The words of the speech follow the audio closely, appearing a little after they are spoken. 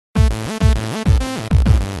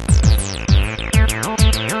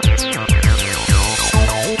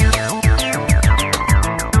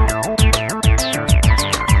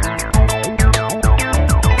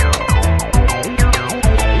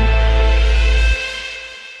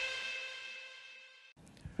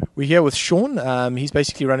We're here with Shaun. He's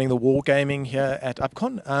basically running the wargaming here at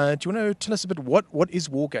UPCON. Do you want to tell us a bit what is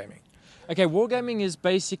wargaming? Okay, wargaming is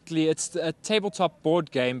basically, it's a tabletop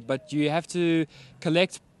board game, but you have to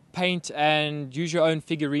collect, paint and use your own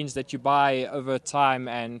figurines that you buy over time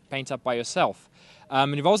and paint up by yourself. It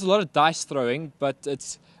involves a lot of dice throwing, but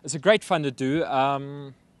it's a great fun to do.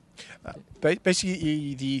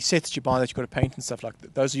 Basically, the sets that you buy that you've got to paint and stuff like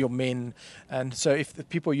that, those are your men. And so if the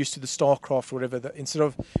people are used to the StarCraft or whatever, instead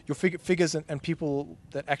of your figures and people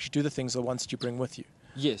that actually do the things are the ones that you bring with you.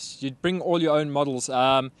 Yes, you'd bring all your own models.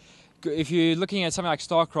 If you're looking at something like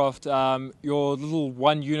StarCraft, your little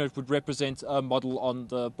one unit would represent a model on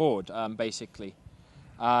the board, basically.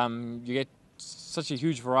 You get such a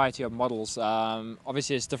huge variety of models.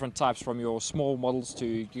 Obviously, there's different types from your small models to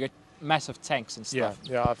you get massive tanks and stuff.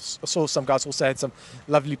 Yeah. I saw some guys also had some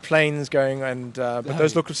lovely planes going, and but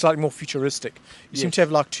those look slightly more futuristic. You seem to have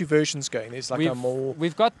like two versions going. There's like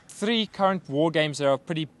We've got 3 current war games that are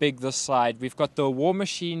pretty big this side. We've got the War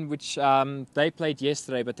Machine, which they played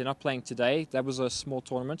yesterday, but they're not playing today. That was a small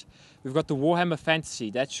tournament. We've got the WarHammer Fantasy.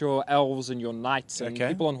 That's your elves and your knights and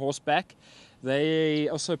people on horseback. They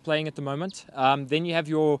also playing at the moment. Then you have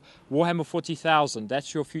your Warhammer 40,000.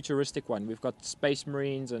 That's your futuristic one. We've got Space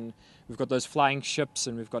Marines and we've got those flying ships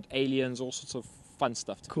and we've got aliens, all sorts of fun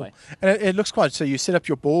stuff to play. And it looks quite. So you set up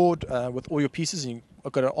your board with all your pieces, and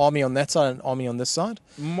you've got an army on that side and an army on this side.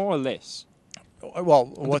 More or less.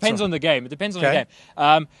 Well, it depends on the game. It depends on the game.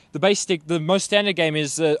 The most standard game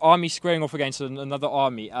is army squaring off against another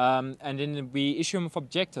army, and then we issue them with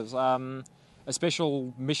objectives. A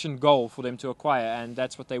special mission goal for them to acquire, and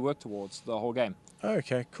that's what they work towards the whole game.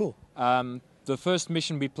 Okay, cool. The first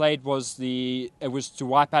mission we played was to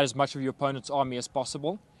wipe out as much of your opponent's army as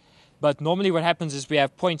possible. But normally what happens is we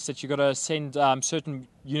have points that you've got to send certain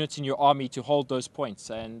units in your army to hold those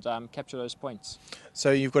points and capture those points.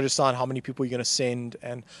 So you've got to decide how many people you're going to send,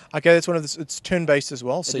 and okay, that's one of it's turn-based as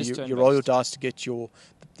well. So you roll your dice to get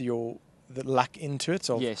the luck into it,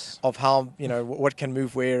 of how what can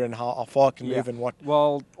move where and how far it can move and what.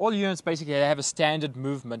 Well, all units basically have a standard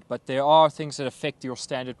movement, but there are things that affect your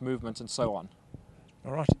standard movement and so on.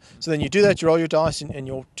 All right. So then you do that, you roll your dice and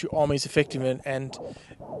your 2 armies effective, and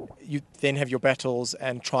you then have your battles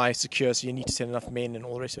and try secure. So you need to send enough men and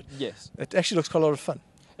all the rest of it. Yes. It actually looks quite a lot of fun.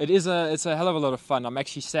 It's a hell of a lot of fun. I'm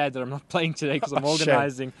actually sad that I'm not playing today because I'm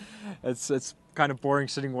organizing. It's kind of boring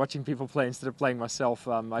sitting watching people play instead of playing myself.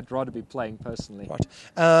 I'd rather be playing personally. Right.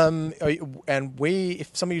 And if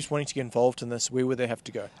somebody's wanting to get involved in this, where would they have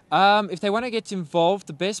to go? If they want to get involved,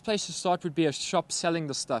 the best place to start would be a shop selling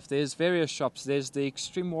the stuff. There's various shops. There's the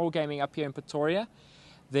Extreme Wargaming up here in Pretoria.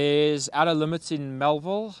 There's Outer Limits in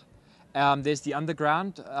Melville. There's the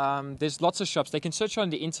Underground. There's lots of shops. They can search on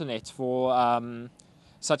the internet for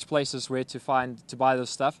such places where to buy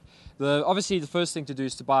this stuff. Obviously, the first thing to do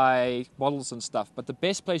is to buy models and stuff, but the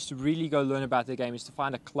best place to really go learn about the game is to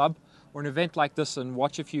find a club or an event like this and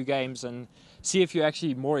watch a few games and see if you're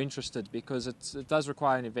actually more interested, because it does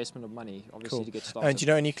require an investment of money, obviously, to get started. And do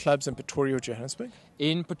you know any clubs in Pretoria or Johannesburg?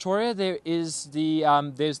 In Pretoria, there's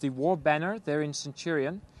the War Banner. They're in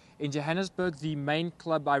Centurion. In Johannesburg, the main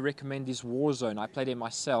club I recommend is Warzone. I played it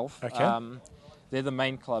myself. Okay. They're the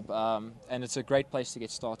main club, and it's a great place to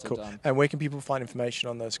get started. Cool. And where can people find information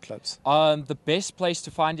on those clubs? The best place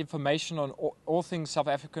to find information on all things South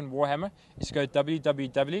African Warhammer is to go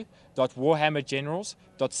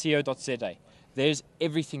www.warhammergenerals.co.za. There's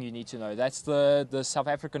everything you need to know. That's the South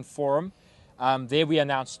African forum. There we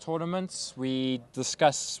announce tournaments, we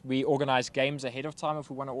organize games ahead of time if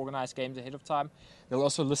we want to organize games ahead of time. They'll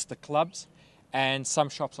also list the clubs, and some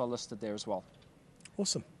shops are listed there as well.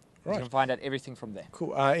 Awesome. Right. You can find out everything from there.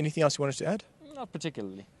 Cool. Anything else you wanted to add? Not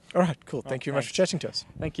particularly. All right, cool. Thank you very much for chatting to us.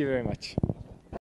 Thank you very much.